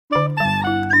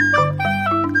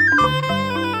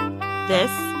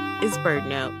This is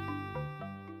BirdNote.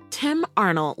 Tim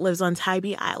Arnold lives on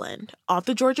Tybee Island, off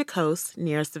the Georgia coast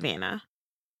near Savannah.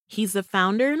 He's the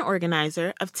founder and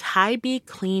organizer of Tybee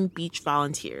Clean Beach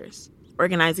Volunteers,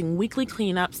 organizing weekly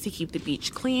cleanups to keep the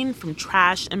beach clean from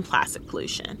trash and plastic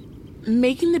pollution,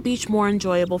 making the beach more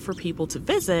enjoyable for people to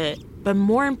visit, but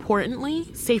more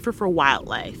importantly, safer for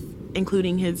wildlife,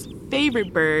 including his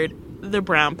favorite bird, the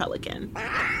brown pelican.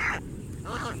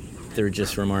 They're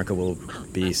just remarkable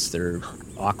beasts. They're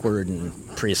awkward and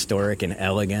prehistoric and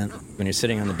elegant. When you're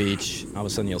sitting on the beach, all of a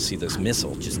sudden you'll see this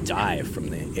missile just dive from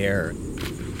the air.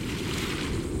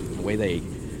 The way they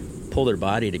pull their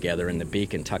body together in the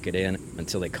beak and tuck it in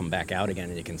until they come back out again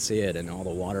and you can see it and all the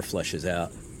water flushes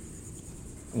out.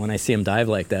 When I see them dive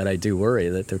like that, I do worry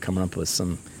that they're coming up with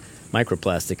some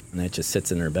microplastic and it just sits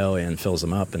in their belly and fills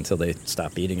them up until they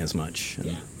stop eating as much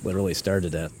and literally starve to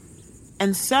death.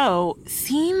 And so,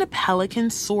 seeing the pelican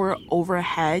soar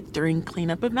overhead during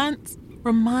cleanup events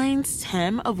reminds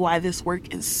Tim of why this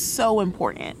work is so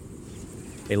important.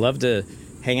 They love to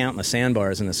hang out in the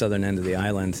sandbars in the southern end of the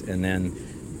island and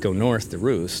then go north to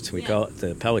roost. We call it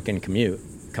the pelican commute.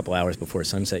 A couple hours before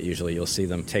sunset, usually, you'll see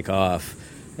them take off,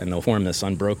 and they'll form this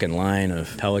unbroken line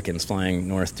of pelicans flying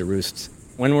north to roost.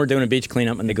 When we're doing a beach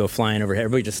cleanup and they go flying overhead,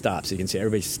 everybody just stops. You can see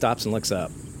everybody stops and looks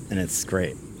up, and it's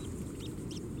great.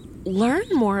 Learn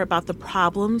more about the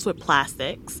problems with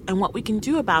plastics and what we can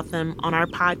do about them on our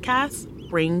podcast,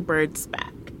 Bring Birds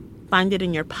Back. Find it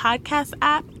in your podcast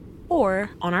app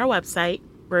or on our website,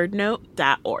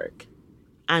 birdnote.org.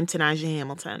 I'm Tanaja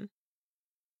Hamilton.